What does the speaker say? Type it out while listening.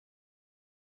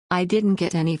I didn't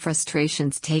get any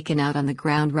frustrations taken out on the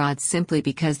ground rod simply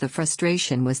because the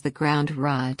frustration was the ground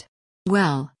rod.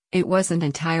 Well, it wasn't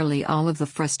entirely all of the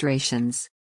frustrations.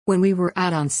 When we were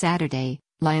out on Saturday,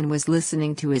 Lion was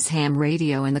listening to his ham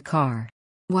radio in the car.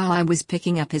 While I was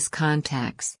picking up his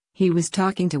contacts, he was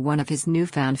talking to one of his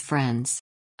newfound friends.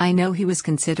 I know he was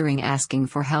considering asking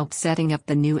for help setting up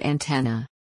the new antenna.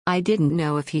 I didn't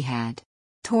know if he had.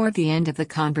 Toward the end of the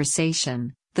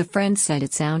conversation, the friend said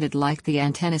it sounded like the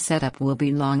antenna setup will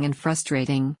be long and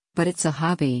frustrating, but it's a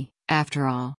hobby, after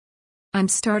all. I'm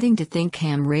starting to think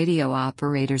ham radio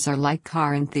operators are like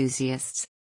car enthusiasts.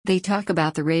 They talk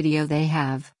about the radio they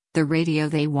have, the radio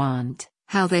they want,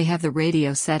 how they have the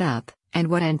radio set up, and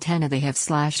what antenna they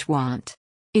have/want.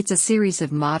 It's a series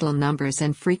of model numbers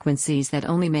and frequencies that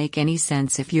only make any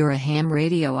sense if you're a ham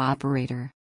radio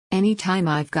operator. Anytime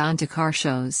I've gone to car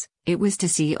shows, it was to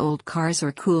see old cars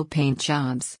or cool paint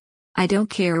jobs. I don't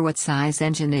care what size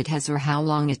engine it has or how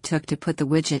long it took to put the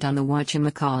widget on the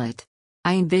whatchamacallit.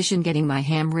 I envision getting my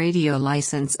ham radio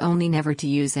license only never to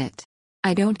use it.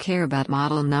 I don't care about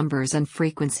model numbers and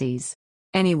frequencies.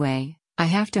 Anyway, I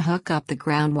have to hook up the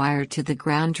ground wire to the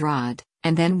ground rod,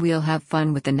 and then we'll have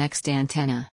fun with the next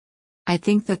antenna. I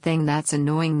think the thing that's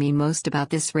annoying me most about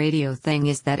this radio thing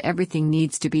is that everything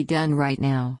needs to be done right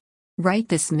now. Right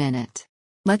this minute.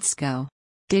 Let's go.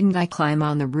 Didn't I climb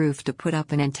on the roof to put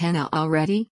up an antenna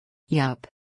already? Yup.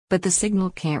 But the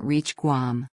signal can't reach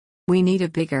Guam. We need a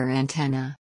bigger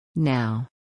antenna. Now.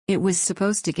 It was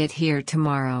supposed to get here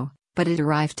tomorrow, but it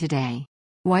arrived today.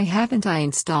 Why haven't I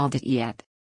installed it yet?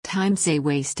 Time's a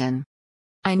wastin'.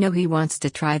 I know he wants to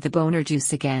try the boner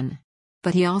juice again.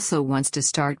 But he also wants to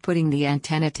start putting the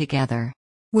antenna together.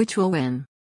 Which will win?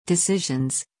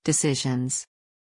 Decisions.